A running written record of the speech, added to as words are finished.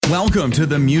Welcome to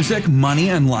the Music, Money,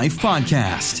 and Life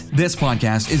podcast. This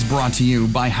podcast is brought to you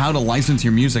by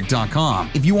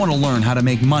HowToLicenseYourMusic.com. If you want to learn how to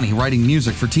make money writing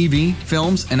music for TV,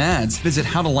 films, and ads, visit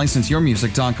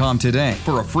HowToLicenseYourMusic.com today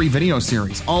for a free video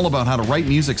series all about how to write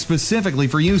music specifically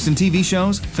for use in TV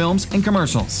shows, films, and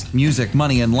commercials. Music,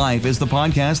 Money, and Life is the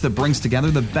podcast that brings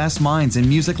together the best minds in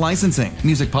music licensing,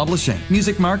 music publishing,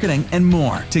 music marketing, and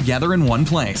more together in one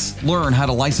place. Learn how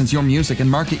to license your music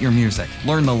and market your music.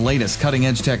 Learn the latest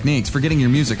cutting-edge techniques for getting your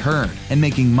music heard and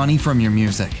making money from your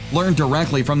music. Learn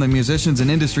directly from the musicians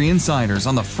and industry insiders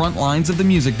on the front lines of the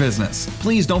music business.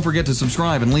 Please don't forget to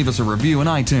subscribe and leave us a review in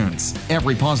iTunes.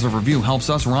 Every positive review helps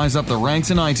us rise up the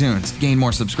ranks in iTunes, gain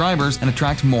more subscribers, and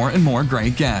attract more and more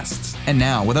great guests. And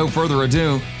now, without further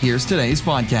ado, here's today's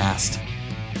podcast.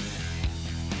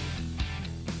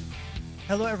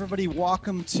 Hello, everybody.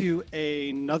 Welcome to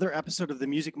another episode of the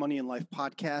Music, Money, and Life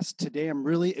podcast. Today, I'm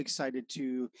really excited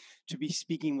to be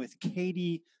speaking with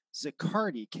Katie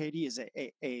Zaccardi. Katie is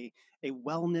a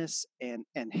wellness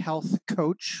and health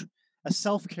coach, a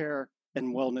self-care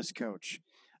and wellness coach.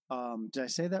 Did I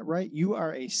say that right? You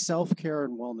are a self-care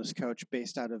and wellness coach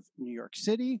based out of New York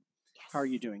City. Yes. How are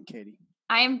you doing, Katie?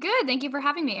 I am good. Thank you for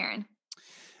having me, Aaron.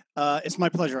 It's my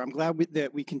pleasure. I'm glad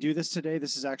that we can do this today.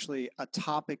 This is actually a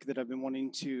topic that I've been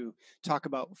wanting to talk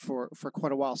about for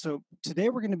quite a while. So today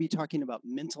we're going to be talking about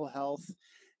mental health,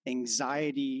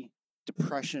 anxiety,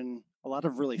 depression, a lot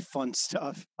of really fun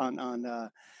stuff on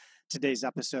today's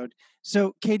episode.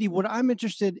 So Katie, what I'm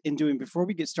interested in doing before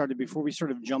we get started, before we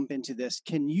sort of jump into this,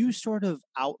 can you sort of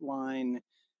outline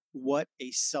what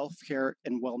a self-care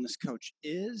and wellness coach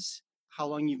is, how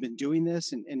long you've been doing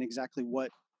this, and exactly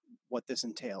what this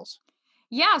entails?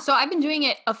 Yeah, so I've been doing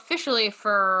it officially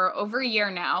for over a year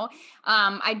now.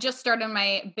 I just started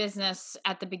my business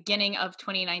at the beginning of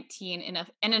 2019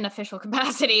 in an official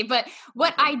capacity. But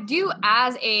what I do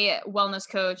as a wellness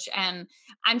coach, and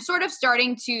I'm sort of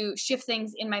starting to shift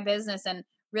things in my business and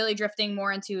really drifting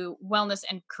more into wellness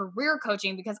and career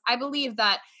coaching, because I believe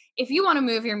that if you want to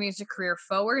move your music career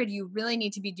forward, you really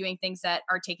need to be doing things that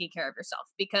are taking care of yourself.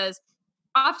 Because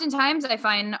oftentimes I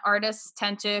find artists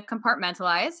tend to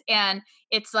compartmentalize, and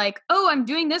it's like, oh, I'm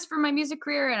doing this for my music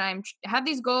career and I have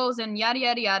these goals and yada,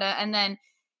 yada, yada. And then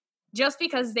just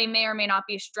because they may or may not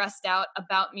be stressed out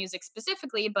about music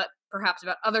specifically, but perhaps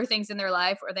about other things in their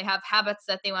life, or they have habits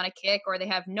that they want to kick, or they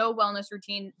have no wellness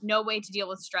routine, no way to deal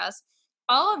with stress,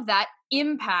 all of that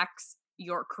impacts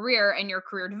your career and your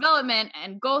career development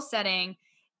and goal setting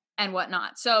and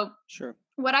whatnot. So Sure.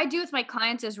 What I do with my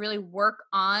clients is really work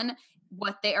on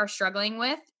what they are struggling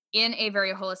with in a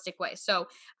very holistic way. So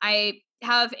I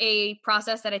have a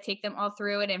process that I take them all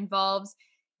through. It involves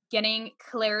getting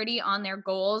clarity on their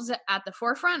goals at the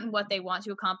forefront and what they want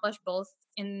to accomplish, both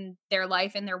in their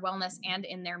life, in their wellness, and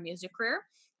in their music career.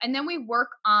 And then we working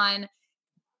on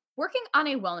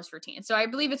a wellness routine. So I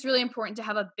believe it's really important to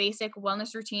have a basic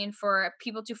wellness routine for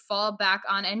people to fall back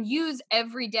on and use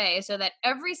every day, so that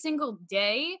every single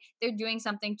day they're doing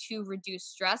something to reduce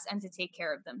stress and to take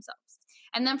care of themselves.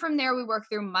 And then from there, we work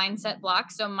through mindset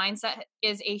blocks. So mindset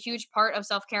is a huge part of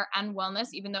self-care and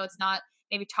wellness, even though it's not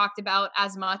maybe talked about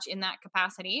as much in that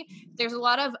capacity. There's a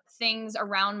lot of things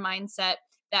around mindset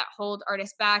that hold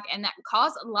artists back and that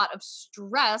cause a lot of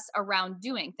stress around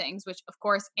doing things, which of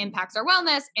course impacts our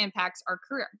wellness, impacts our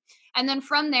career. And then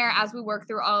from there, as we work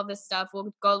through all of this stuff,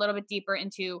 we'll go a little bit deeper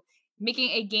into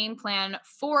making a game plan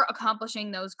for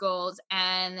accomplishing those goals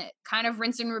and kind of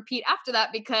rinse and repeat after that,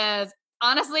 because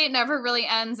honestly, it never really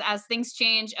ends. As things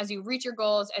change, as you reach your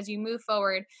goals, as you move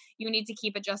forward, you need to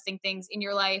keep adjusting things in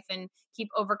your life and keep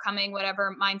overcoming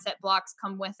whatever mindset blocks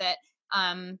come with it.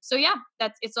 So yeah,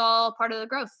 it's all part of the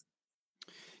growth.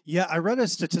 Yeah, I read a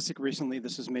statistic recently.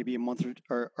 This was maybe a month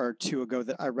or two ago,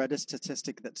 that I read a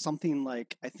statistic that something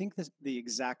like, I think the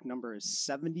exact number is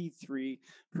 73%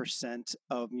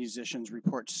 of musicians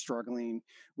report struggling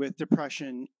with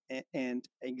depression and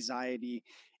anxiety.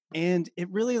 And it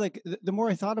really, like, the more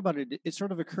I thought about it, it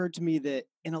sort of occurred to me that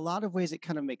in a lot of ways it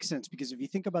kind of makes sense, because if you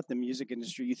think about the music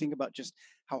industry, you think about just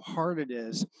how hard it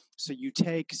is. So you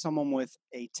take someone with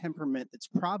a temperament that's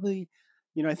probably,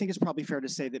 I think it's probably fair to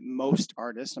say that most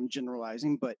artists, I'm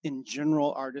generalizing, but in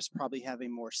general, artists probably have a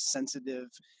more sensitive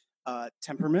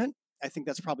temperament. I think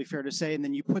that's probably fair to say. And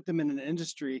then you put them in an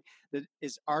industry that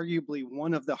is arguably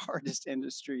one of the hardest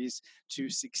industries to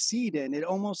succeed in. It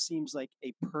almost seems like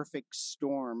a perfect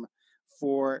storm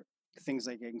for things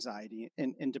like anxiety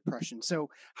and depression. So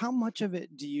how much of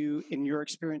it do you, in your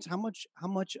experience, how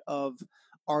much of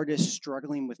artists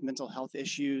struggling with mental health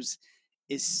issues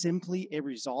is simply a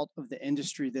result of the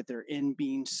industry that they're in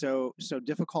being so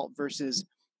difficult, versus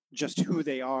just who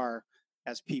they are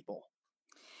as people?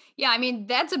 Yeah, I mean,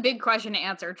 that's a big question to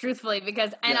answer, truthfully,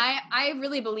 because, and Yeah. I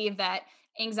really believe that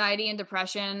anxiety and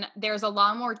depression, there's a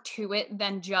lot more to it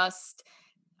than just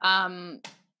um,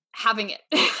 having it,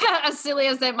 as silly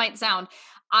as that might sound.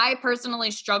 I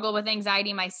personally struggle with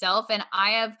anxiety myself, and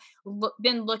I have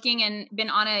been looking and been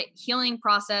on a healing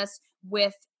process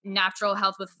with natural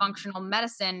health, with functional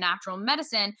medicine, natural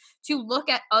medicine, to look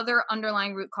at other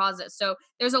underlying root causes. So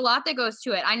there's a lot that goes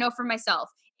to it. I know for myself,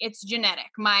 it's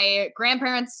genetic. My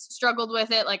grandparents struggled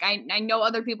with it. Like I know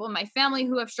other people in my family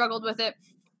who have struggled with it.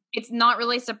 It's not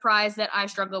really surprised that I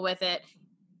struggle with it.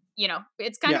 You know,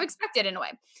 it's kind of Yeah. expected in a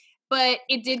way. But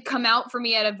it did come out for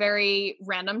me at a very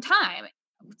random time.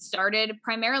 It started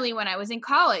primarily when I was in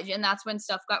college, and that's when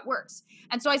stuff got worse.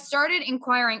 And so I started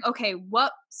inquiring, okay,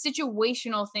 what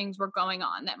situational things were going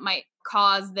on that might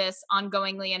cause this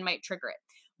ongoingly and might trigger it?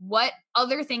 What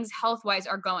other things health wise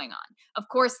are going on? Of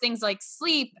course, things like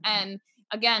sleep and,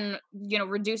 again, you know,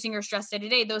 reducing your stress day to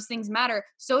day, those things matter.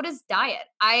 So does diet.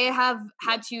 I have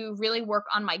had to really work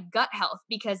on my gut health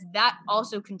because that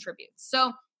also contributes.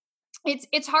 So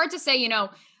it's hard to say, you know,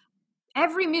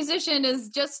 every musician is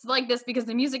just like this because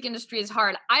the music industry is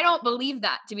hard. I don't believe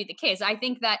that to be the case. I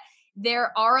think that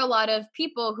there are a lot of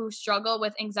people who struggle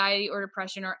with anxiety or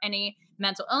depression or any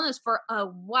mental illness for a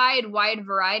wide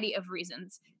variety of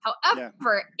reasons. Yeah.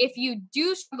 However, if you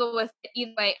do struggle with it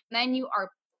either way, then you are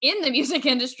in the music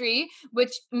industry,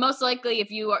 which most likely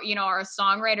if you are, you know, are a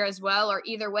songwriter as well, or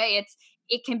either way,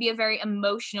 it can be a very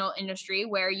emotional industry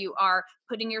where you are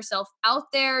putting yourself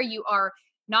out there. You are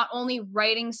not only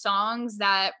writing songs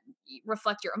that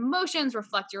reflect your emotions,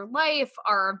 reflect your life,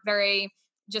 are very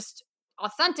just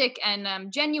authentic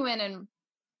and genuine and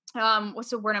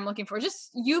what's the word I'm looking for? Just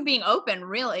you being open,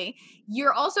 really.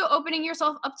 You're also opening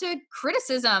yourself up to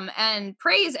criticism and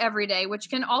praise every day, which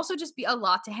can also just be a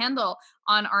lot to handle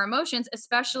on our emotions,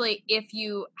 especially if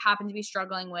you happen to be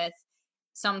struggling with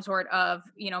some sort of,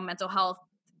 you know, mental health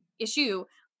issue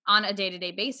on a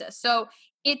day-to-day basis. So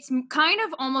it's kind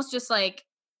of almost just like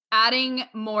adding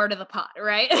more to the pot,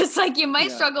 right? It's like you might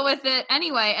Yeah. struggle with it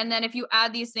anyway, and then if you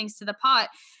add these things to the pot,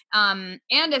 and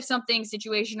if something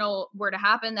situational were to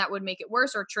happen that would make it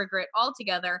worse or trigger it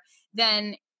altogether,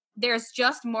 then there's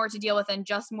just more to deal with and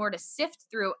just more to sift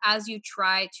through as you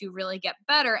try to really get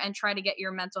better and try to get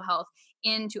your mental health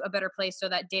into a better place so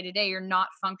that day to day you're not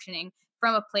functioning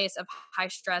from a place of high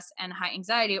stress and high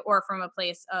anxiety or from a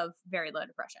place of very low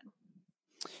depression.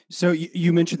 So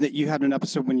you mentioned that you had an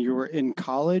episode when you were in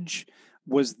college.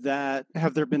 Was that,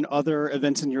 have there been other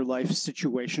events in your life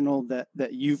situational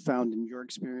that you found in your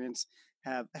experience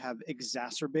have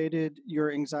exacerbated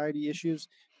your anxiety issues?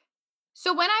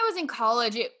 So when I was in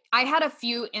college, I had a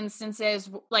few instances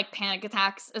like panic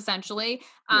attacks essentially.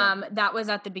 Yeah. That was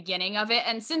at the beginning of it.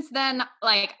 And since then,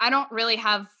 like I don't really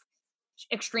have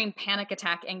extreme panic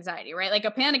attack anxiety, right? Like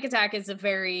a panic attack is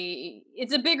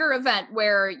it's a bigger event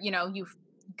where, you know, you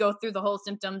go through the whole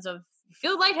symptoms of you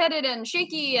feel lightheaded and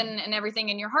shaky and everything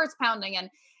and your heart's pounding. And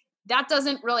that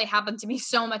doesn't really happen to me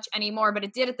so much anymore, but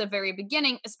it did at the very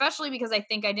beginning, especially because I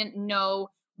think I didn't know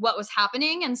what was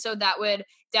happening. And so that would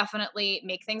definitely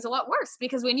make things a lot worse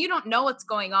because when you don't know what's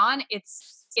going on,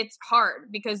 it's hard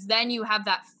because then you have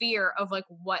that fear of like,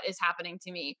 what is happening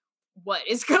to me? What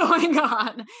is going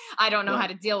on? I don't know Yeah. how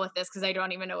to deal with this because I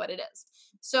don't even know what it is.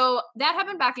 So that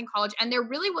happened back in college, and there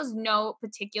really was no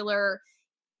particular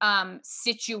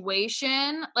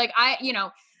situation. Like you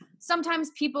know, sometimes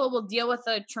people will deal with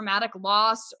a traumatic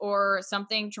loss or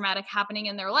something traumatic happening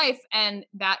in their life, and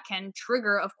that can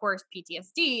trigger, of course,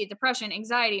 PTSD, depression,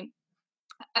 anxiety,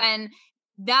 and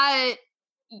that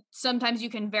sometimes you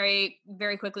can very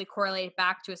quickly correlate it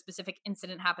back to a specific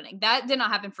incident happening. That did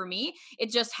not happen for me. It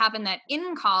just happened that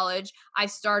in college I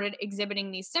started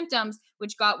exhibiting these symptoms,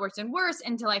 which got worse and worse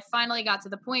until I finally got to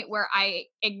the point where I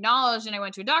acknowledged and I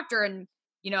went to a doctor, and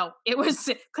you know, it was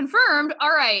confirmed,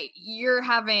 all right, you're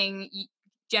having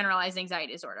generalized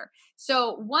anxiety disorder.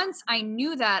 So once I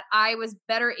knew that, I was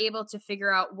better able to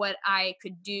figure out what I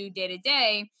could do day to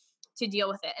day to deal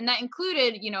with it. And that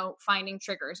included, you know, finding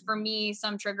triggers. For me,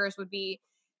 some triggers would be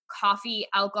coffee,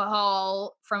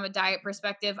 alcohol from a diet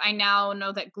perspective. I now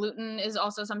know that gluten is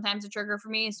also sometimes a trigger for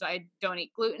me, so I don't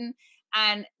eat gluten.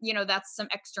 And, you know, that's some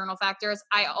external factors.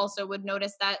 I also would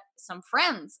notice that some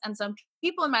friends and some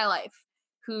people in my life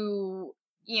who,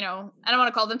 you know, I don't want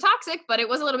to call them toxic, but it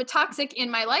was a little bit toxic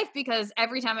in my life because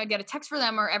every time I'd get a text for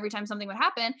them or every time something would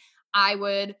happen,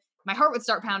 my heart would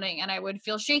start pounding and I would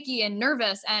feel shaky and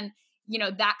nervous. And you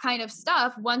know, that kind of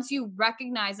stuff, once you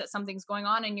recognize that something's going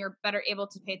on and you're better able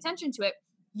to pay attention to it,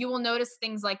 you will notice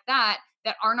things like that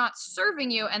that are not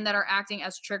serving you and that are acting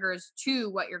as triggers to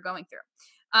what you're going through.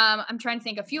 I'm trying to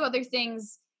think a few other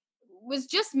things was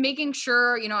just making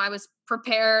sure, I was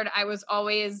prepared. I was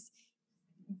always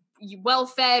well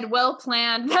fed, well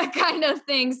planned, that kind of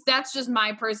things. That's just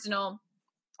my personal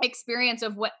experience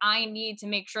of what I need to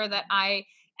make sure that I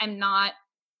am not,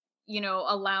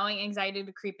 allowing anxiety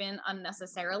to creep in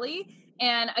unnecessarily.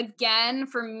 And again,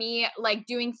 for me, like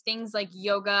doing things like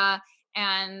yoga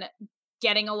and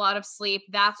getting a lot of sleep,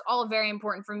 that's all very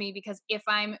important for me, because if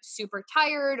I'm super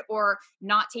tired or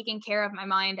not taking care of my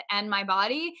mind and my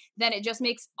body, then it just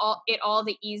makes all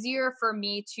the easier for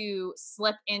me to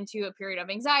slip into a period of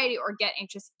anxiety or get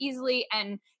anxious easily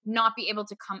and not be able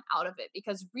to come out of it.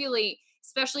 Because really,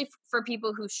 especially for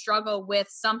people who struggle with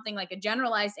something like a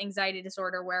generalized anxiety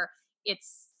disorder where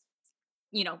it's,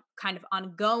 kind of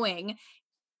ongoing,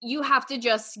 you have to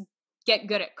just get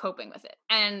good at coping with it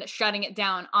and shutting it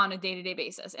down on a day-to-day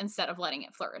basis instead of letting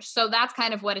it flourish. So that's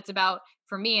kind of what it's about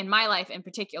for me in my life in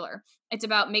particular. It's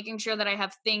about making sure that I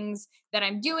have things that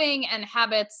I'm doing and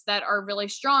habits that are really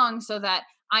strong so that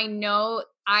I know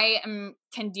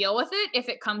can deal with it if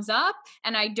it comes up,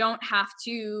 and I don't have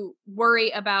to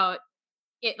worry about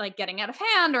it like getting out of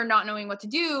hand or not knowing what to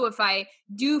do if I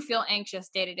do feel anxious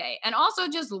day to day. And also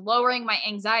just lowering my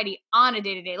anxiety on a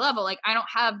day to day level. Like I don't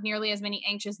have nearly as many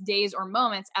anxious days or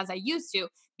moments as I used to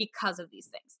because of these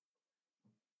things.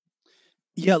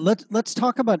 Yeah, let's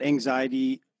talk about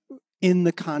anxiety in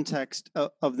the context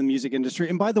of the music industry.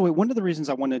 And by the way, one of the reasons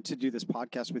I wanted to do this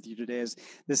podcast with you today is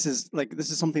this is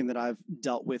something that I've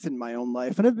dealt with in my own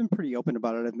life, and I've been pretty open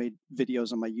about it. I've made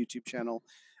videos on my YouTube channel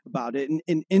about it.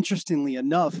 And interestingly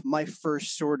enough, my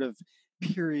first sort of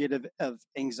period of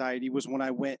anxiety was when I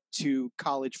went to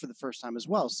college for the first time as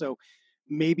well. So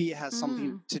maybe it has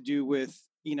something to do with,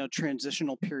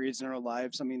 transitional periods in our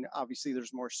lives. I mean, obviously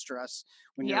there's more stress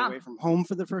when you're away from home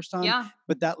for the first time,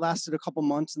 but that lasted a couple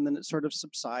months and then it sort of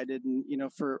subsided. And,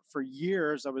 for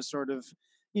years I was sort of,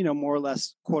 more or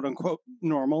less quote unquote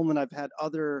normal. And then I've had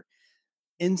other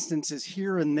instances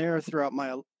here and there throughout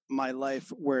my life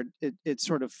where it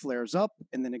sort of flares up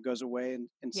and then it goes away.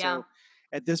 And so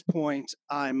at this point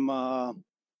I'm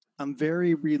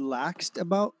very relaxed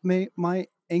about my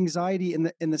anxiety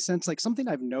in the sense, like, something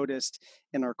I've noticed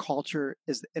in our culture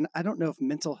is, and I don't know if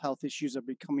mental health issues are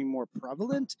becoming more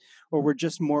prevalent or we're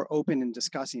just more open in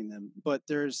discussing them, but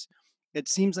it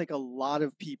seems like a lot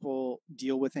of people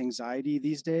deal with anxiety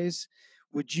these days.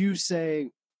 Would you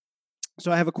say,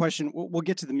 so I have a question. We'll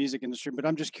get to the music industry, but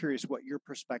I'm just curious what your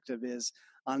perspective is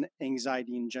on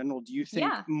anxiety in general. Do you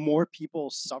think more people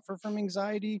suffer from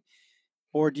anxiety,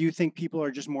 or do you think people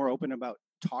are just more open about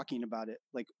talking about it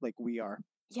like we are?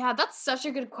 Yeah, that's such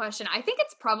a good question. I think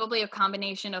it's probably a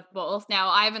combination of both. Now,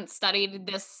 I haven't studied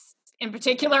this in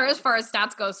particular as far as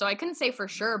stats go, so I couldn't say for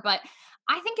sure, but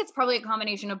I think it's probably a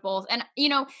combination of both. And,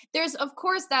 there's, of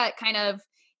course, that kind of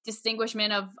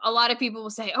distinguishment of a lot of people will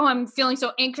say, oh, I'm feeling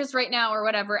so anxious right now or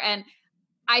whatever. And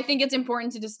I think it's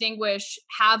important to distinguish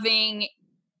having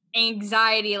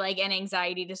anxiety, like an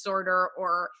anxiety disorder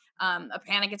or a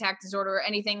panic attack disorder or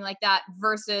anything like that,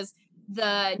 versus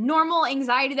the normal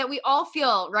anxiety that we all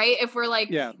feel, right? If we're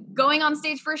like going on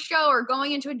stage for a show or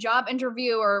going into a job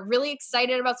interview or really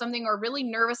excited about something or really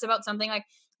nervous about something, like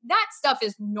that stuff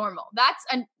is normal. That's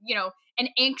an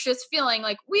anxious feeling.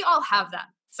 Like we all have that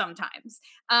sometimes.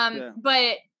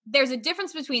 But there's a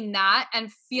difference between that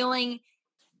and feeling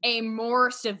a more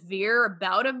severe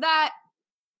bout of that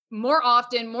more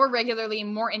often, more regularly,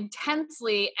 more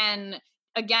intensely, and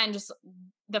again, just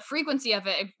the frequency of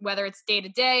it, whether it's day to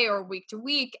day or week to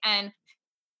week, and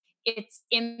it's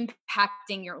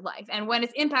impacting your life. And when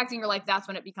it's impacting your life, that's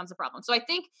when it becomes a problem. So I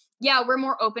think, we're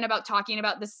more open about talking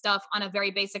about this stuff on a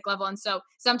very basic level. And so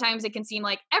sometimes it can seem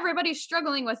like everybody's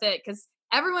struggling with it because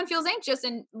everyone feels anxious.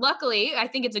 And luckily, I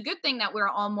think it's a good thing that we're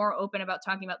all more open about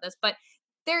talking about this. But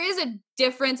there is a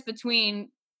difference between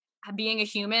being a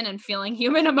human and feeling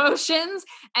human emotions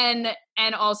and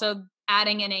also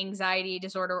adding an anxiety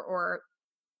disorder or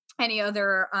any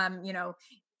other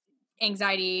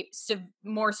anxiety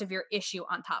more severe issue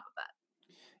on top of that.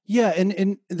 Yeah,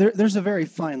 and there's a very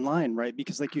fine line, right?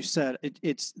 Because like you said,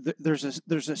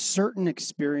 there's a certain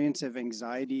experience of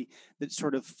anxiety that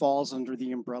sort of falls under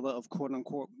the umbrella of quote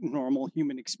unquote normal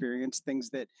human experience, things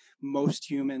that most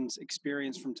humans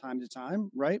experience from time to time,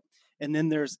 right? And then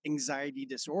there's anxiety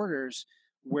disorders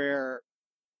where,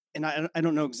 and I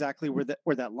don't know exactly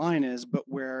where that line is, but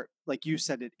where, like you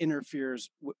said, it interferes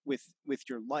with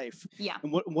your life. Yeah.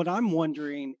 And what I'm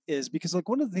wondering is, because like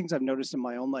one of the things I've noticed in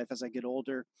my own life as I get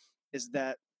older is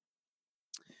that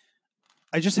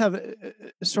I just have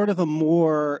sort of a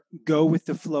more go with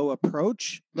the flow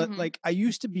approach. But Hmm. like I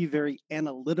used to be very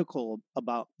analytical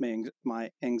about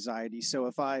my anxiety. So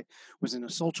if I was in a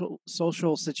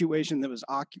social situation that was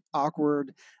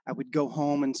awkward, I would go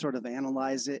home and sort of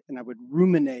analyze it, and I would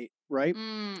ruminate, right?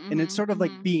 And it's Mm-hmm. sort of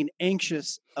like Hmm. being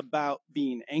anxious about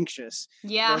being anxious.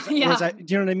 Yeah, Whereas yeah, I, do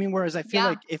you know what I mean? Whereas I feel yeah.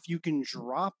 like if you can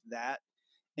drop that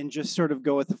and just sort of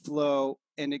go with the flow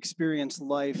and experience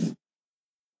life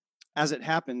as it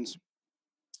happens,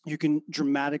 you can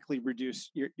dramatically reduce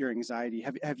your anxiety.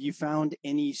 Have you found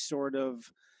any sort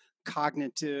of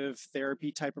cognitive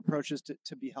therapy type approaches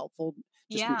to be helpful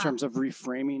just in Yeah. terms of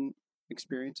reframing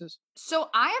experiences? So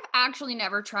I have actually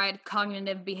never tried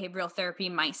cognitive behavioral therapy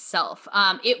myself.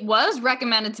 It was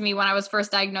recommended to me when I was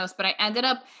first diagnosed, but I ended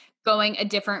up going a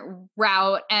different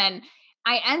route, and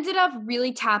I ended up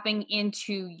really tapping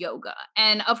into yoga.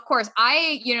 And of course,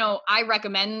 I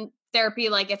recommend therapy.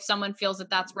 Like if someone feels that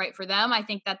that's right for them, I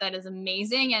think that that is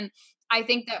amazing. And I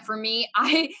think that for me,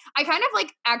 I kind of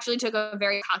like actually took a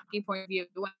very cocky point of view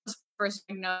when I was first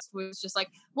diagnosed. Was just like,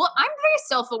 well, I'm very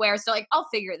self aware, so like I'll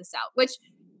figure this out, which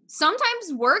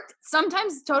sometimes worked,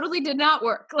 sometimes totally did not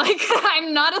work. Like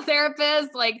I'm not a therapist.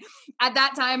 Like at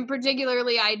that time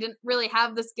particularly, I didn't really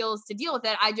have the skills to deal with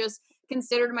it. I just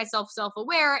considered myself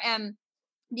self-aware, and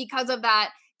because of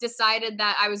that decided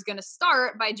that I was going to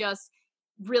start by just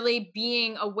really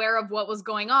being aware of what was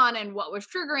going on and what was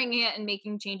triggering it and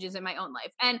making changes in my own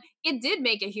life. And it did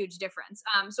make a huge difference.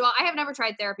 So I have never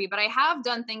tried therapy, but I have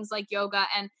done things like yoga,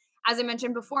 and as I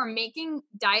mentioned before, making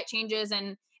diet changes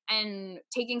and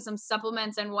taking some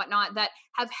supplements and whatnot that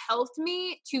have helped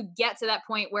me to get to that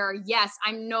point where yes,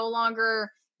 I'm no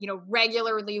longer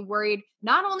regularly worried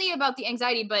not only about the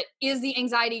anxiety, but is the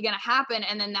anxiety going to happen,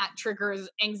 and then that triggers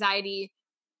anxiety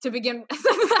to begin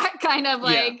that kind of Yeah.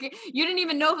 like you didn't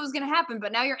even know if it was going to happen,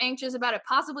 but now you're anxious about it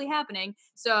possibly happening,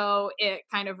 so it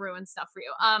kind of ruins stuff for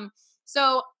you.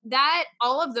 So that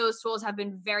all of those tools have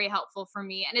been very helpful for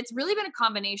me, and it's really been a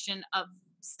combination of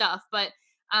stuff. But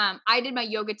I did my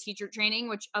yoga teacher training,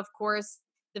 which of course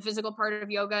the physical part of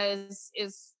yoga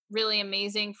is really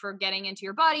amazing for getting into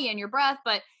your body and your breath,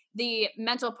 but the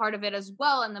mental part of it as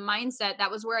well, and the mindset, that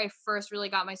was where I first really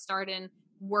got my start in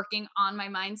working on my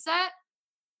mindset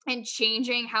and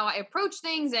changing how I approach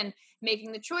things and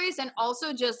making the choice, and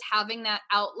also just having that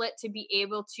outlet to be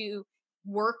able to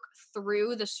work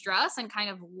through the stress and kind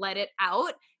of let it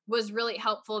out was really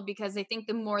helpful, because I think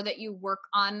the more that you work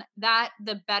on that,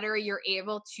 the better you're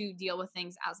able to deal with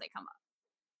things as they come up.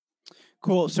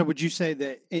 Cool. So would you say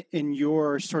that in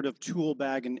your sort of tool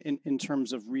bag and in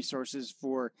terms of resources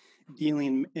for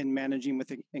dealing and managing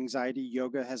with anxiety,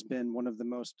 yoga has been one of the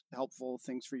most helpful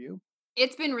things for you?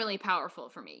 It's been really powerful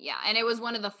for me. Yeah. And it was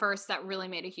one of the first that really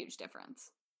made a huge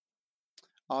difference.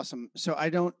 Awesome. So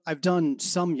I've done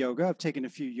some yoga. I've taken a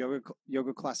few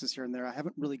yoga classes here and there. I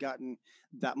haven't really gotten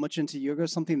that much into yoga.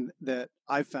 Something that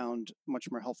I've found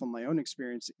much more helpful in my own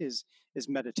experience is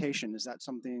meditation. Is that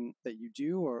something that you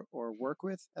do or work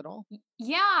with at all?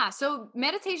 Yeah. So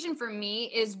meditation for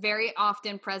me is very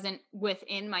often present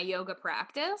within my yoga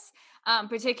practice.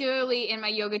 Particularly in my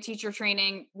yoga teacher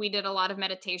training, we did a lot of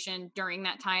meditation during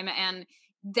that time. And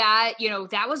that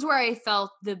was where I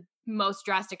felt the most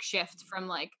drastic shift from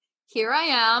like, here I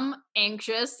am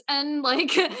anxious and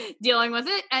like dealing with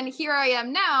it. And here I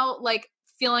am now, like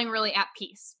feeling really at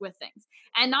peace with things.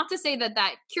 And not to say that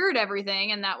that cured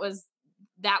everything and that was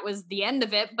the end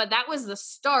of it, but that was the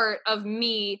start of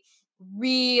me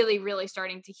really really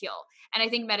starting to heal. And I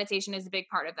think meditation is a big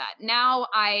part of that. Now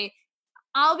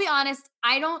I'll be honest,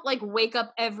 I don't like wake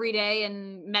up every day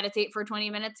and meditate for 20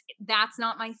 minutes. That's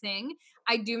not my thing.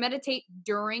 I do meditate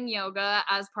during yoga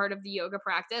as part of the yoga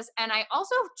practice, and I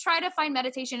also try to find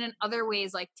meditation in other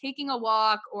ways, like taking a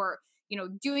walk or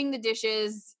doing the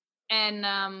dishes, and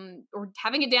or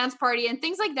having a dance party and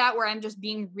things like that, where I'm just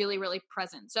being really really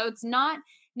present. So it's not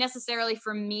necessarily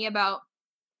for me about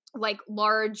like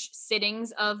large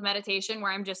sittings of meditation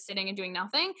where I'm just sitting and doing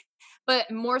nothing, but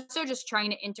more so just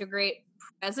trying to integrate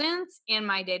presence in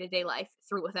my day-to-day life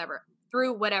through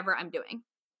whatever I'm doing.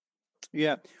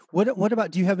 Yeah. What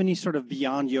about, do you have any sort of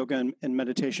beyond yoga and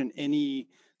meditation, any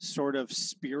sort of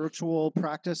spiritual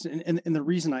practice? And the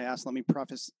reason I asked, let me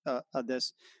preface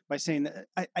this by saying that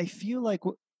I feel like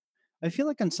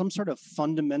on some sort of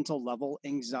fundamental level,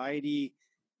 anxiety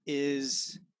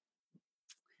is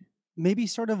maybe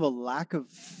sort of a lack of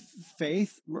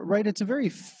faith, right? It's a very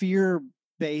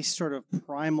fear-based sort of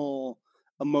primal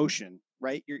emotion,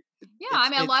 right? Yeah, I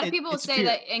mean, a lot of people It's say fear.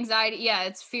 that anxiety, yeah,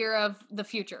 it's fear of the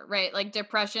future, right? Like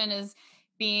depression is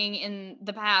being in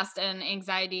the past and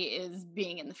anxiety is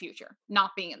being in the future,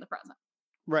 not being in the present.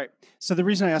 Right. So the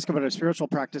reason I ask about a spiritual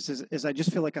practice is I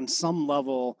just feel like on some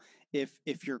level,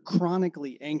 if you're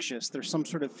chronically anxious, there's some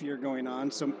sort of fear going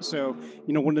on. So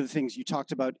one of the things you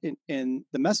talked about in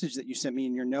the message that you sent me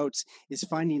in your notes is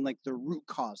finding like the root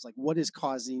cause, like what is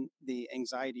causing the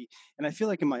anxiety. And I feel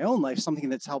like in my own life, something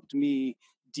that's helped me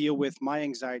deal with my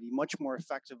anxiety much more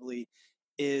effectively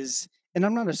is, and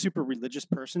I'm not a super religious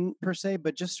person per se,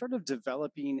 but just sort of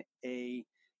developing a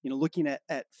looking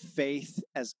at faith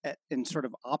and sort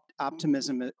of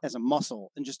optimism as a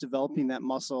muscle, and just developing that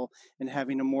muscle and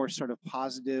having a more sort of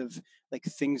positive, like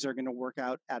things are going to work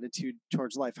out attitude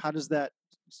towards life. How does that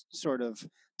sort of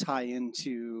tie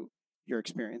into your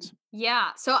experience? Yeah.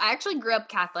 So I actually grew up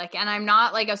Catholic, and I'm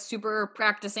not like a super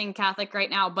practicing Catholic right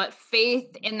now, but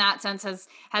faith in that sense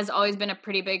has always been a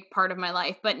pretty big part of my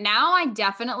life. But now I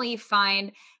definitely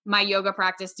find my yoga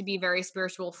practice to be very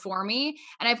spiritual for me.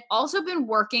 And I've also been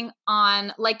working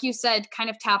on, like you said, kind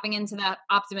of tapping into that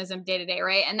optimism day to day,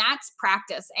 right? And that's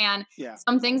practice. And Yeah.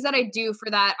 some things that I do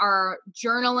for that are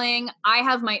journaling. I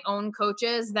have my own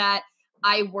coaches that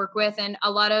I work with, and a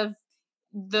lot of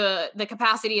the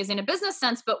capacity is in a business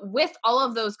sense, but with all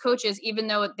of those coaches, even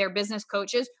though they're business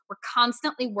coaches, we're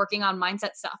constantly working on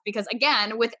mindset stuff, because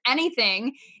again, with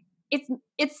anything,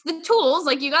 it's the tools.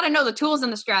 Like, you got to know the tools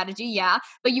and the strategy, yeah,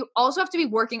 but you also have to be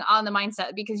working on the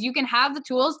mindset, because you can have the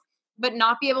tools but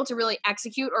not be able to really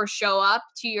execute or show up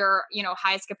to your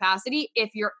highest capacity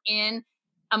if you're in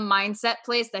a mindset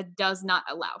place that does not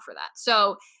allow for that.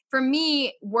 So for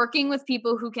me, working with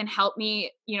people who can help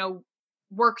me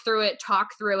work through it, talk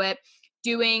through it,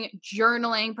 doing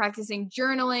journaling, practicing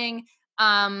journaling.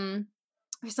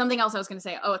 There's something else I was going to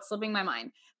say. Oh, it's slipping my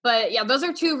mind. But yeah, those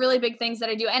are two really big things that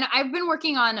I do. And I've been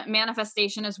working on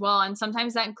manifestation as well. And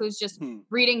sometimes that includes just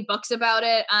reading books about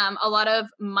it. A lot of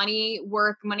money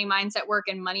work, money mindset work,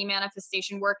 and money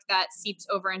manifestation work that seeps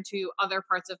over into other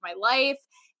parts of my life.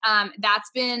 That's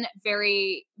been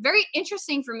very, very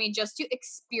interesting for me, just to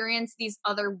experience these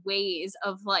other ways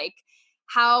of like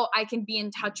how I can be in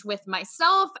touch with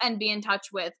myself and be in touch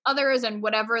with others, and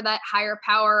whatever that higher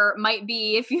power might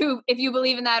be, if you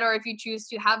believe in that, or if you choose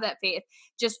to have that faith.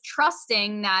 Just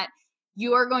trusting that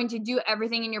you are going to do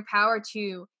everything in your power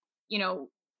to,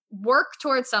 work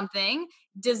towards something,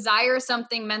 desire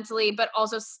something mentally, but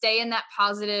also stay in that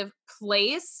positive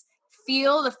place,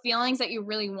 feel the feelings that you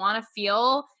really want to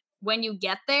feel when you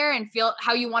get there, and feel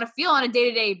how you want to feel on a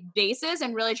day-to-day basis,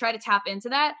 and really try to tap into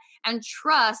that and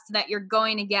trust that you're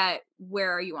going to get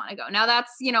where you want to go. Now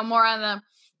that's, more on the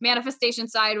manifestation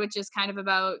side, which is kind of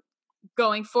about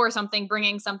going for something,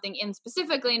 bringing something in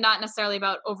specifically, not necessarily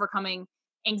about overcoming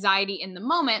anxiety in the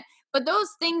moment. But those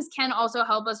things can also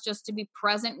help us just to be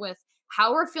present with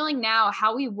how we're feeling now,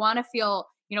 how we want to feel,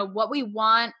 what we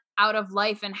want out of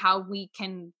life, and how we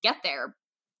can get there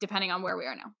depending on where we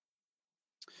are now.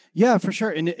 Yeah, for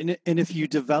sure. And if you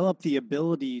develop the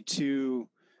ability to,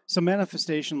 so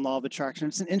manifestation, law of attraction,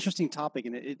 it's an interesting topic,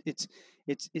 and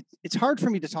it's hard for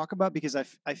me to talk about, because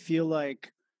I feel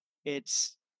like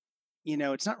it's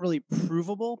it's not really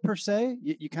provable per se.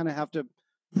 You kind of have to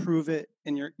prove it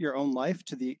in your own life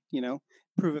to the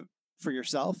prove it for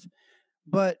yourself.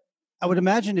 But I would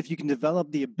imagine if you can develop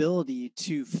the ability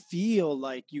to feel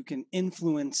like you can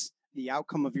influence the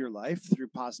outcome of your life through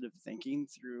positive thinking,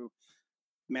 through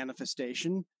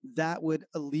manifestation, that would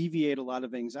alleviate a lot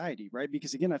of anxiety, right?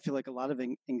 Because again, I feel like a lot of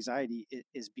anxiety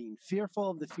is being fearful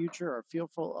of the future, or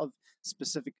fearful of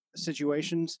specific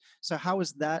situations. So how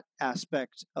has that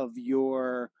aspect of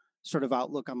your sort of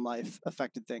outlook on life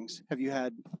affected things? Have you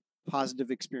had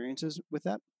positive experiences with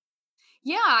that?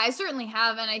 Yeah, I certainly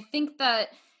have. And I think that,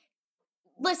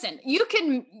 listen, you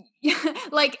can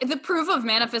like the proof of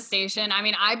manifestation. I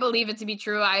mean, I believe it to be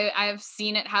true. I've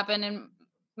seen it happen in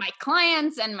my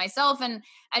clients and myself and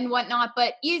whatnot.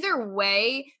 But either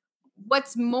way,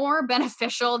 what's more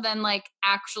beneficial than like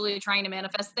actually trying to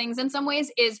manifest things in some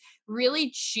ways is really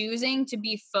choosing to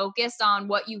be focused on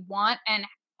what you want, and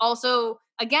also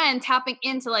again tapping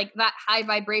into like that high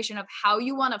vibration of how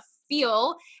you want to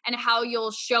feel and how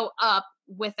you'll show up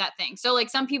with that thing. So like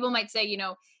some people might say,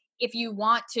 if you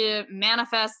want to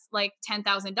manifest like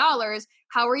 $10,000,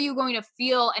 how are you going to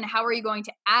feel and how are you going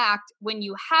to act when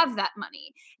you have that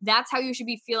money? That's how you should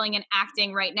be feeling and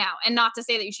acting right now. And not to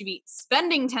say that you should be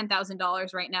spending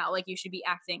 $10,000 right now, like you should be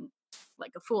acting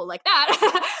like a fool like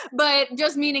that. But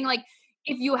just meaning like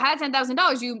if you had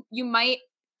 $10,000, you might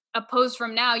oppose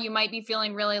from now, you might be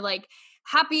feeling really like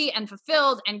happy and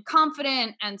fulfilled and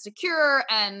confident and secure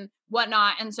and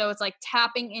whatnot. And so it's like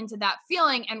tapping into that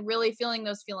feeling and really feeling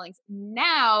those feelings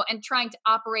now and trying to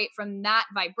operate from that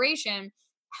vibration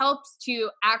helps to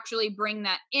actually bring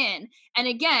that in. And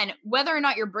again, whether or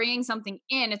not you're bringing something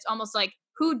in, it's almost like,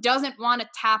 who doesn't want to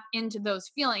tap into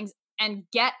those feelings and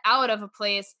get out of a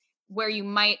place where you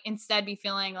might instead be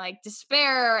feeling like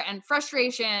despair and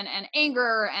frustration and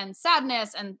anger and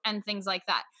sadness and things like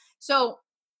that. So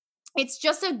it's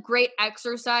just a great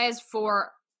exercise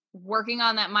for working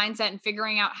on that mindset and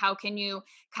figuring out how can you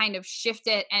kind of shift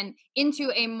it and into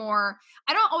a more,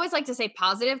 I don't always like to say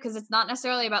positive because it's not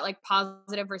necessarily about like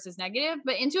positive versus negative,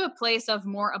 but into a place of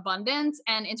more abundance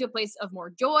and into a place of more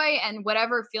joy and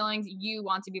whatever feelings you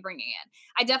want to be bringing in.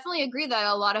 I definitely agree that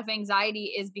a lot of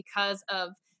anxiety is because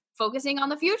of focusing on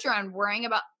the future and worrying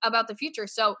about the future.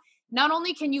 So not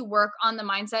only can you work on the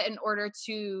mindset in order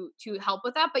to help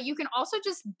with that, but you can also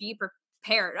just be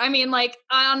prepared. I mean, like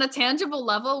on a tangible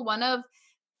level, one of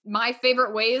my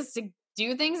favorite ways to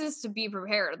do things is to be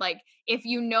prepared. Like if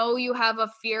you know you have a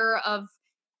fear of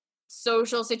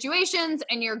social situations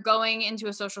and you're going into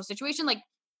a social situation, like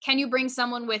can you bring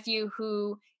someone with you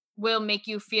who will make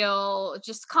you feel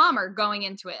just calmer going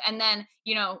into it? And then,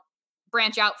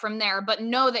 branch out from there, but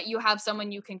know that you have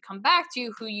someone you can come back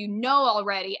to who you know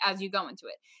already as you go into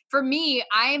it. For me,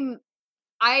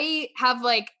 I have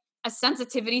like a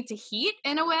sensitivity to heat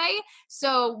in a way.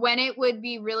 So when it would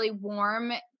be really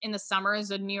warm in the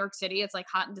summers of New York City, it's like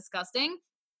hot and disgusting.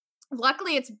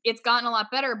 Luckily it's gotten a lot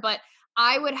better, but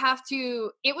it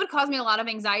would cause me a lot of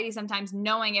anxiety sometimes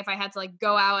knowing if I had to like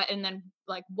go out and then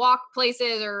like walk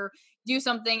places or do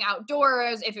something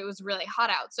outdoors if it was really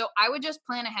hot out. So I would just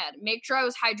plan ahead, make sure I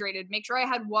was hydrated, make sure I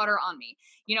had water on me,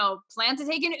 plan to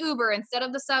take an Uber instead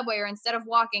of the subway or instead of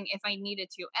walking if I needed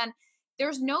to. And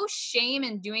there's no shame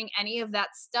in doing any of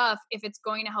that stuff if it's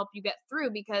going to help you get through,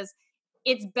 because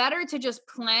it's better to just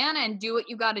plan and do what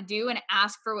you got to do and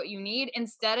ask for what you need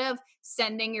instead of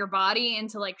sending your body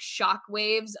into like shock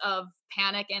waves of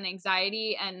panic and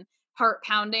anxiety and heart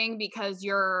pounding because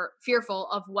you're fearful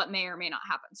of what may or may not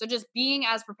happen. So just being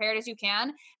as prepared as you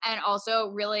can and also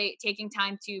really taking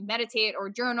time to meditate or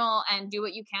journal and do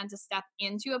what you can to step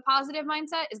into a positive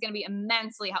mindset is going to be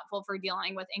immensely helpful for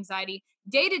dealing with anxiety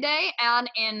day to day and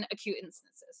in acute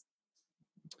instances.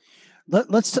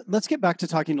 Let's get back to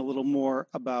talking a little more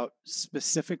about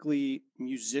specifically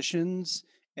musicians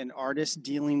and artists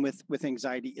dealing with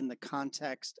anxiety in the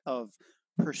context of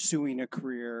pursuing a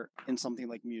career in something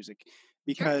like music,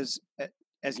 because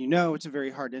as you know, it's a very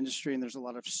hard industry and there's a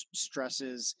lot of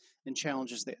stresses and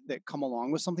challenges that come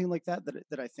along with something like that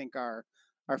I think are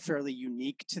fairly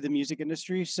unique to the music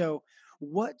industry. So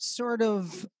what sort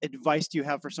of advice do you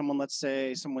have for someone, let's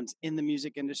say someone's in the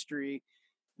music industry,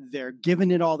 they're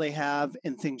giving it all they have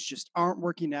and things just aren't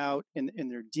working out, and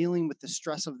they're dealing with the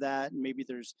stress of that, and maybe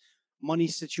there's money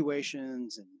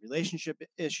situations and relationship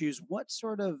issues. What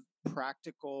sort of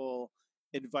practical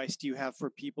advice do you have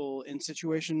for people in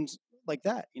situations like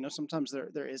that? Sometimes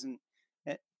there isn't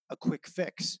a quick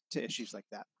fix to issues like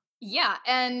that. Yeah,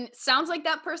 and sounds like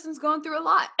that person's going through a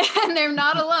lot and they're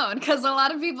not alone, because a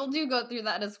lot of people do go through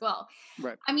that as well.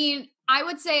 Right. I mean, I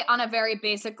would say on a very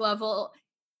basic level,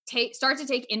 start to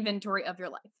take inventory of your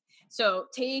life. So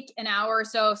take an hour or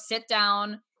so, sit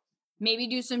down, maybe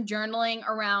do some journaling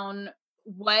around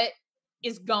what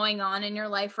is going on in your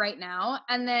life right now,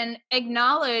 and then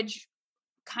acknowledge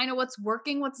kind of what's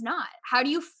working, what's not. How do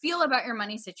you feel about your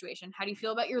money situation? How do you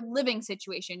feel about your living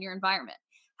situation, your environment?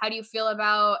 How do you feel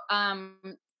about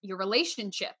your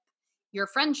relationship, your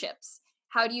friendships?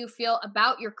 How do you feel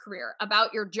about your career,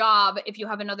 about your job, if you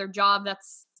have another job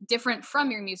that's different from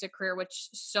your music career, which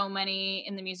so many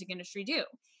in the music industry do?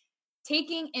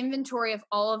 Taking inventory of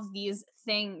all of these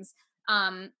things,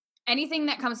 anything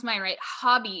that comes to mind, right?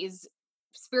 Hobbies,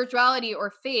 spirituality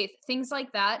or faith, things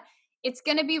like that. It's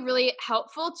going to be really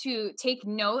helpful to take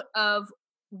note of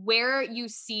where you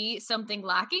see something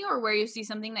lacking or where you see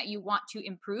something that you want to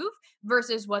improve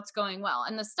versus what's going well.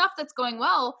 And the stuff that's going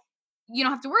well, you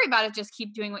don't have to worry about it. Just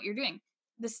keep doing what you're doing.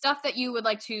 The stuff that you would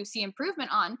like to see improvement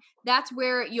on, that's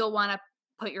where you'll want to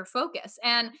put your focus.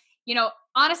 And,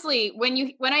 honestly,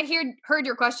 when I heard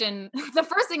your question, the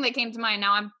first thing that came to mind,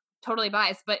 now I'm totally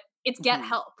biased, but it's get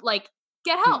help. Like,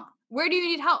 get help. Where do you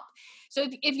need help? So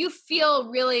if you feel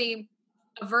really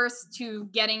averse to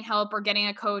getting help or getting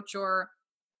a coach or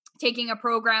taking a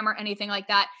program or anything like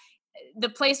that, the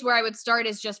place where I would start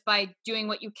is just by doing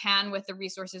what you can with the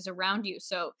resources around you.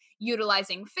 So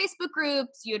utilizing Facebook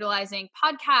groups, utilizing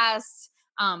podcasts,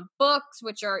 books,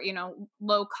 which are,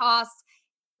 low cost,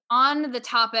 on the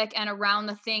topic and around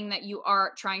the thing that you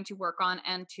are trying to work on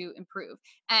and to improve.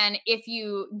 And if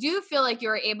you do feel like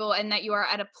you're able and that you are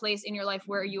at a place in your life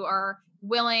where you are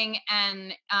willing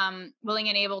and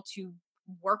able to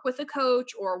work with a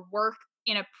coach or work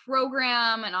in a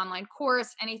program, an online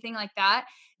course, anything like that,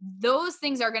 those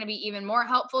things are going to be even more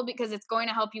helpful because it's going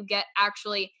to help you get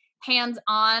actually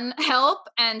hands-on help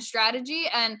and strategy.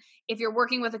 And if you're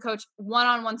working with a coach,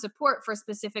 one-on-one support for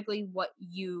specifically what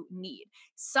you need.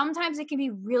 Sometimes it can be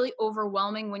really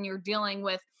overwhelming when you're dealing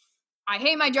with, I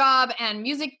hate my job and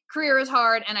music career is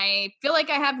hard and I feel like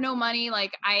I have no money.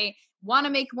 Like I want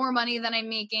to make more money than I'm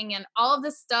making. And all of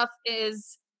this stuff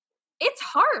it's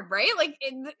hard, right? Like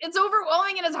it's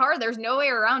overwhelming and it's hard. There's no way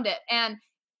around it. And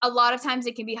a lot of times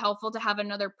it can be helpful to have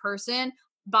another person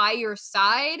by your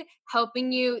side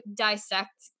helping you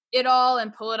dissect it all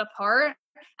and pull it apart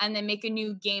and then make a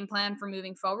new game plan for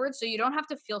moving forward so you don't have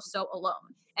to feel so alone.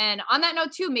 And on that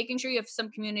note too, making sure you have some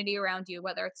community around you,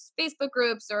 whether it's Facebook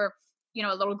groups or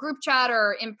a little group chat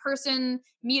or in-person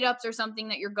meetups or something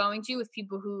that you're going to with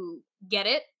people who get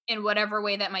it in whatever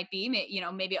way that might be,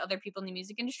 maybe other people in the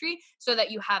music industry, so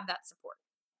that you have that support.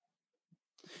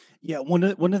 Yeah, one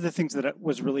of the things that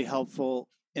was really helpful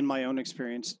in my own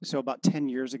experience. So about 10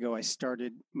 years ago, I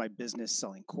started my business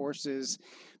selling courses.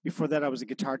 Before that, I was a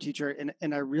guitar teacher,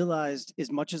 and I realized as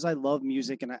much as I love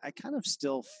music, and I kind of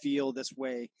still feel this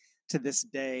way to this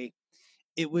day,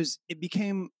 it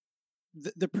became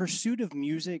the pursuit of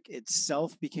music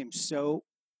itself became so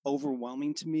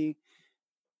overwhelming to me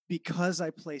because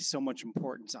I place so much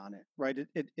importance on it, right?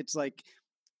 It's like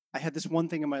I had this one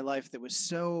thing in my life that was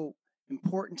so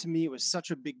important to me. It was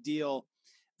such a big deal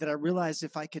that I realized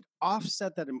if I could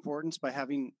offset that importance by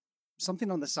having something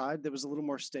on the side that was a little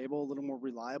more stable, a little more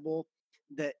reliable,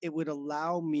 that it would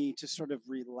allow me to sort of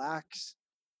relax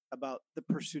about the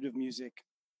pursuit of music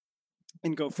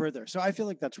and go further. So I feel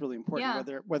like that's really important,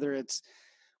 Yeah. whether it's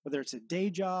a day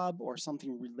job or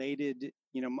something related.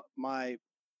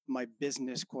 My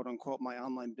business, quote unquote, my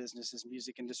online business is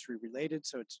music industry related,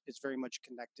 so it's very much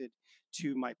connected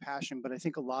to my passion. But I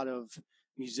think a lot of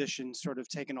musicians sort of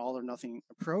take an all or nothing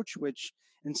approach, which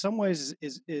in some ways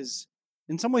is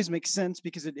in some ways makes sense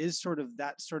because it is sort of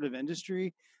that sort of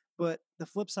industry. But the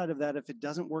flip side of that, if it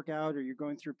doesn't work out or you're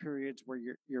going through periods where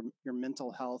your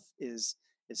mental health is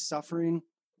suffering,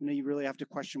 you really have to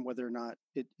question whether or not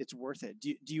it's worth it.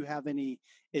 Do you have any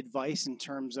advice in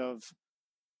terms of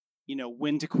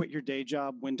when to quit your day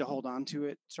job, when to hold on to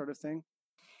it, sort of thing?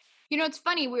 It's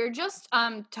funny. We were just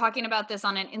talking about this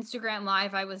on an Instagram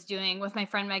live I was doing with my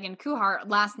friend Megan Kuhart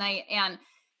last night, and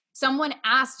someone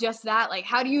asked just that, like,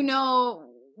 how do you know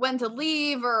when to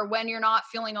leave or when you're not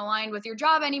feeling aligned with your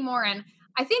job anymore? And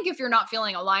I think if you're not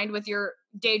feeling aligned with your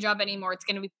day job anymore, it's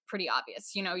going to be pretty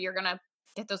obvious. You're going to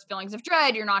get those feelings of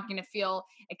dread. You're not going to feel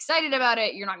excited about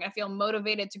it. You're not going to feel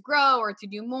motivated to grow or to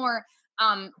do more.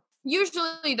 Um,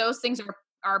 Usually those things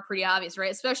are pretty obvious,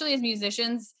 right? Especially as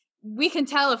musicians, we can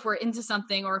tell if we're into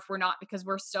something or if we're not because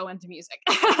we're so into music.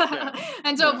 Yeah.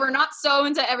 And so Yeah. if we're not so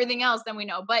into everything else, then we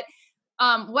know. But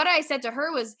what I said to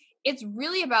her was, it's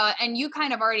really about, and you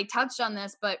kind of already touched on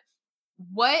this, but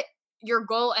what your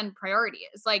goal and priority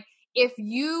is. Like, if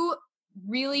you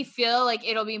really feel like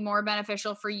it'll be more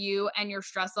beneficial for you and your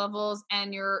stress levels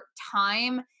and your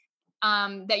time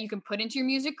that you can put into your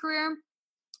music career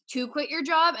to quit your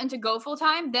job and to go full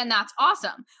time, then that's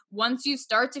awesome. Once you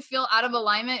start to feel out of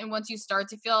alignment and once you start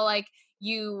to feel like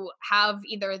you have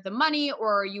either the money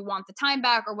or you want the time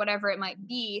back or whatever it might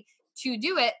be to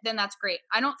do it, then that's great.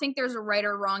 I don't think there's a right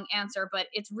or wrong answer, but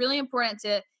it's really important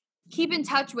to keep in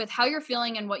touch with how you're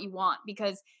feeling and what you want.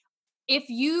 Because if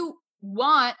you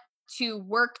want to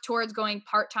work towards going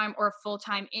part-time or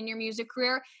full-time in your music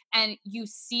career and you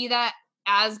see that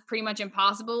as pretty much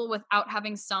impossible without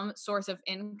having some source of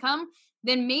income,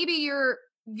 then maybe your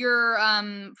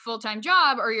full-time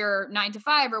job or your 9 to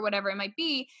 5 or whatever it might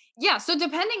be. Yeah, so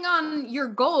depending on your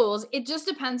goals, it just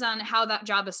depends on how that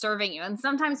job is serving you. And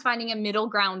sometimes finding a middle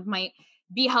ground might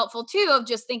be helpful too, of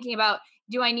just thinking about,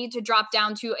 do I need to drop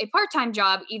down to a part-time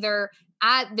job either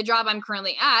at the job I'm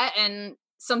currently at? And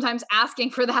sometimes asking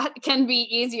for that can be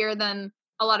easier than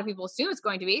a lot of people assume it's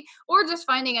going to be, or just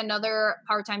finding another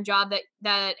part-time job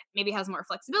that maybe has more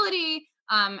flexibility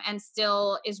and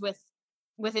still is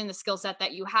within the skill set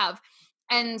that you have.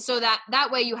 And so that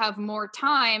way you have more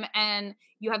time and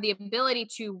you have the ability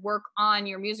to work on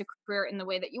your music career in the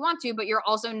way that you want to, but you're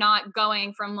also not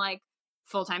going from like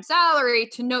full-time salary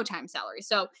to no time salary.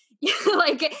 So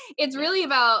like it's really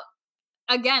about,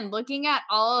 again, looking at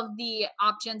all of the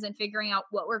options and figuring out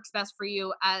what works best for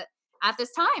you at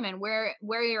this time and where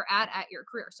you're at your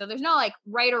career. So there's no like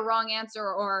right or wrong answer,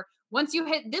 or once you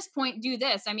hit this point, do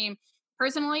this. I mean,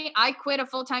 personally, I quit a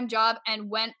full-time job and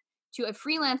went to a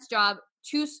freelance job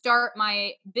to start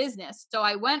my business. So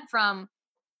I went from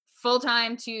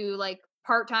full-time to like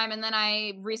part-time, and then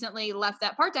I recently left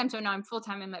that part-time, so now I'm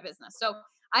full-time in my business. So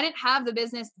I didn't have the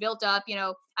business built up,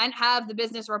 I didn't have the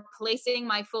business replacing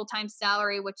my full-time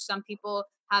salary, which some people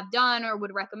have done or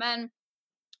would recommend.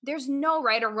 There's no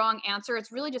right or wrong answer.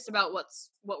 It's really just about what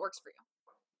works for you.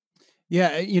 Yeah,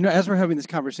 as we're having this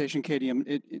conversation, Katie,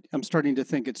 I'm starting to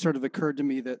think. It sort of occurred to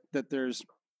me that there's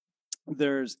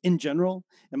in general,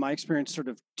 in my experience, sort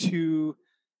of two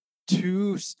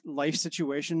life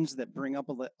situations that bring up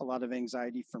a lot of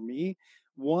anxiety for me.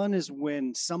 One is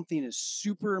when something is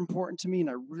super important to me and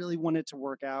I really want it to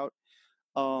work out.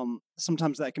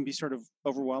 Sometimes that can be sort of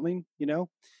overwhelming.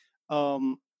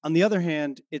 On the other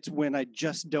hand, it's when I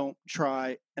just don't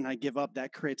try and I give up.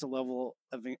 That creates a level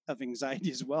of anxiety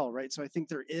as well, right? So I think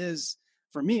there is,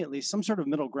 for me at least, some sort of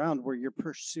middle ground where you're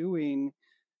pursuing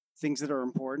things that are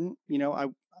important.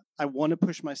 I want to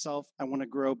push myself, I want to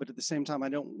grow, but at the same time, I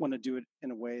don't want to do it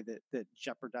in a way that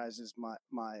jeopardizes my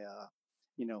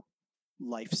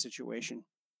life situation.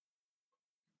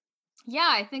 Yeah,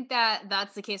 I think that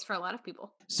that's the case for a lot of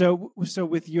people. So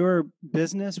with your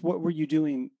business, what were you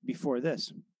doing before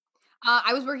this?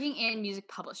 I was working in music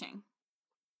publishing.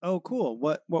 Oh, cool.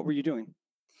 What were you doing?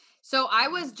 So I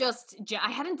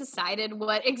hadn't decided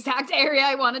what exact area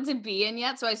I wanted to be in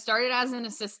yet. So I started as an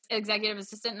executive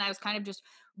assistant, and I was kind of just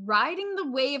riding the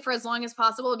wave for as long as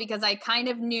possible because I kind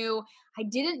of knew I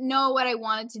didn't know what I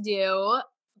wanted to do.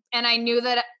 And I knew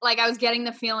that like I was getting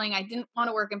the feeling I didn't want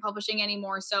to work in publishing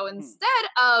anymore. So instead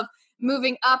of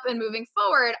moving up and moving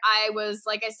forward, I was,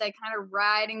 like I said, kind of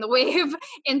riding the wave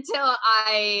until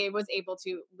I was able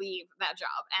to leave that job.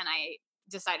 And I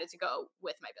decided to go ahead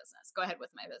with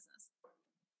my business.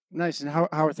 Nice. And how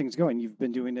are things going? You've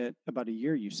been doing it about a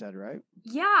year, you said, right?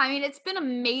 Yeah, I mean, it's been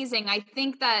amazing. I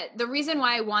think that the reason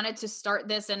why I wanted to start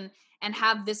this and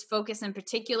have this focus in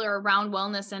particular around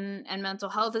wellness and mental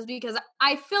health is because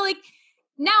I feel like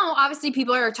now obviously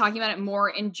people are talking about it more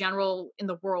in general in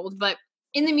the world, but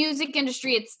in the music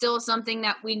industry it's still something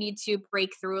that we need to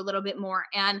break through a little bit more.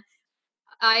 And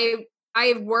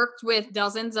I've worked with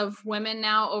dozens of women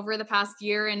now over the past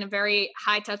year in a very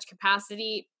high touch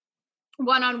capacity,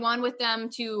 one-on-one with them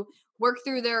to work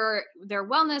through their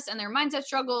wellness and their mindset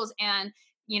struggles, and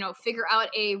figure out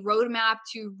a roadmap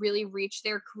to really reach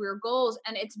their career goals.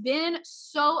 And it's been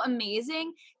so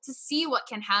amazing to see what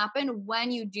can happen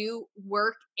when you do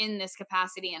work in this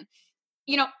capacity. And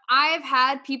I've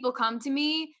had people come to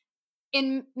me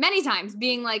in many times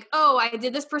being like, oh, I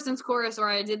did this person's course or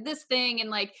I did this thing, and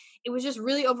like it was just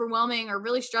really overwhelming or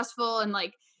really stressful, and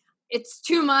like it's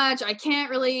too much, I can't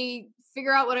really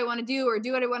figure out what I want to do or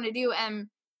do what I want to do. And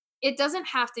it doesn't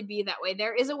have to be that way.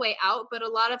 There is a way out, but a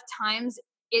lot of times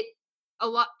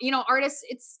artists,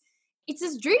 it's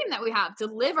this dream that we have to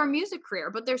live our music career,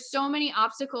 but there's so many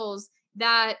obstacles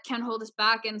that can hold us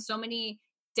back and so many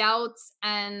doubts.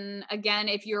 And again,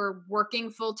 if you're working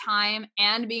full time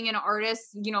and being an artist,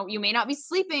 you may not be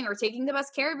sleeping or taking the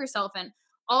best care of yourself, and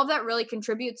all of that really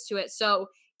contributes to it. So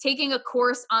taking a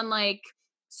course on like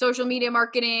social media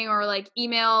marketing or like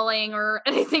emailing or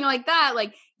anything like that,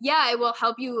 like, yeah, it will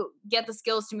help you get the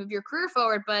skills to move your career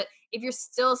forward. But if you're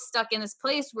still stuck in this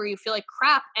place where you feel like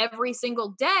crap every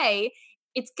single day,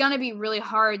 it's going to be really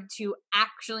hard to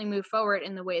actually move forward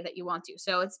in the way that you want to.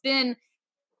 So it's been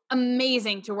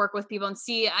amazing to work with people and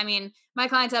see, I mean, my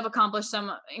clients have accomplished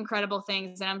some incredible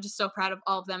things, and I'm just so proud of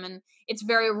all of them. And it's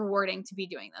very rewarding to be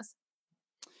doing this.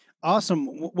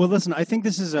 Awesome. Well, listen, I think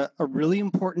this is a really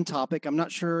important topic. I'm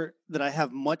not sure that I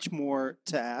have much more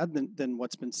to add than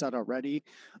what's been said already.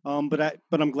 But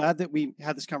I'm glad that we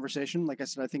had this conversation. Like I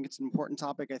said, I think it's an important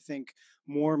topic. I think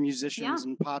more musicians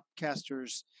and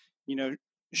podcasters,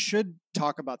 should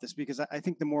talk about this, because I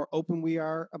think the more open we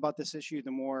are about this issue,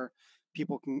 the more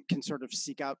people can sort of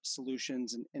seek out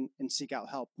solutions and seek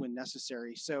out help when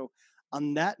necessary. So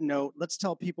on that note, let's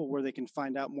tell people where they can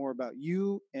find out more about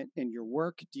you and your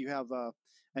work. Do you have I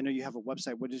know you have a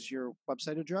website. What is your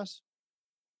website address?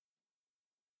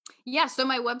 Yeah, so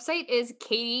my website is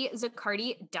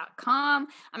katiezaccardi.com.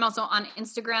 I'm also on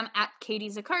Instagram at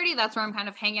katiezaccardi. That's where I'm kind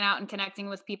of hanging out and connecting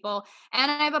with people. And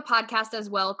I have a podcast as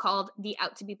well called the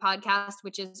Out to Be Podcast,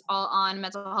 which is all on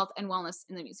mental health and wellness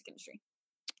in the music industry.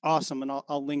 Awesome. And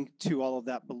I'll link to all of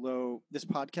that below this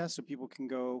podcast so people can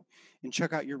go and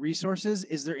check out your resources.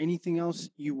 Is there anything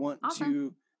else you want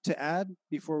to add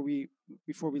before we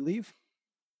leave?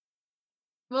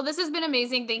 Well, this has been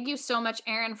amazing. Thank you so much,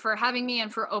 Aaron, for having me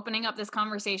and for opening up this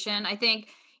conversation. I think,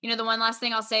 the one last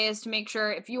thing I'll say is to make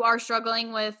sure if you are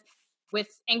struggling with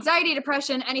anxiety,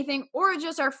 depression, anything, or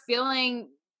just are feeling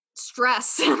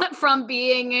stress from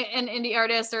being an indie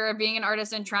artist or being an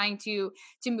artist and trying to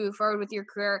move forward with your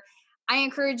career, I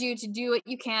encourage you to do what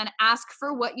you can, ask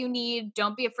for what you need,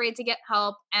 don't be afraid to get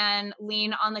help, and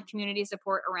lean on the community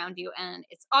support around you. And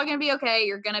it's all going to be okay.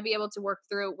 You're going to be able to work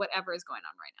through whatever is going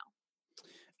on right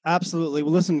now. Absolutely.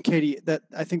 Well, listen, Katie, that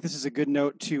I think this is a good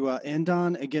note to end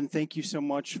on. Again, thank you so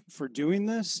much for doing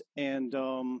this, and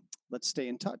let's stay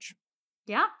in touch.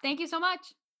 Yeah, thank you so much.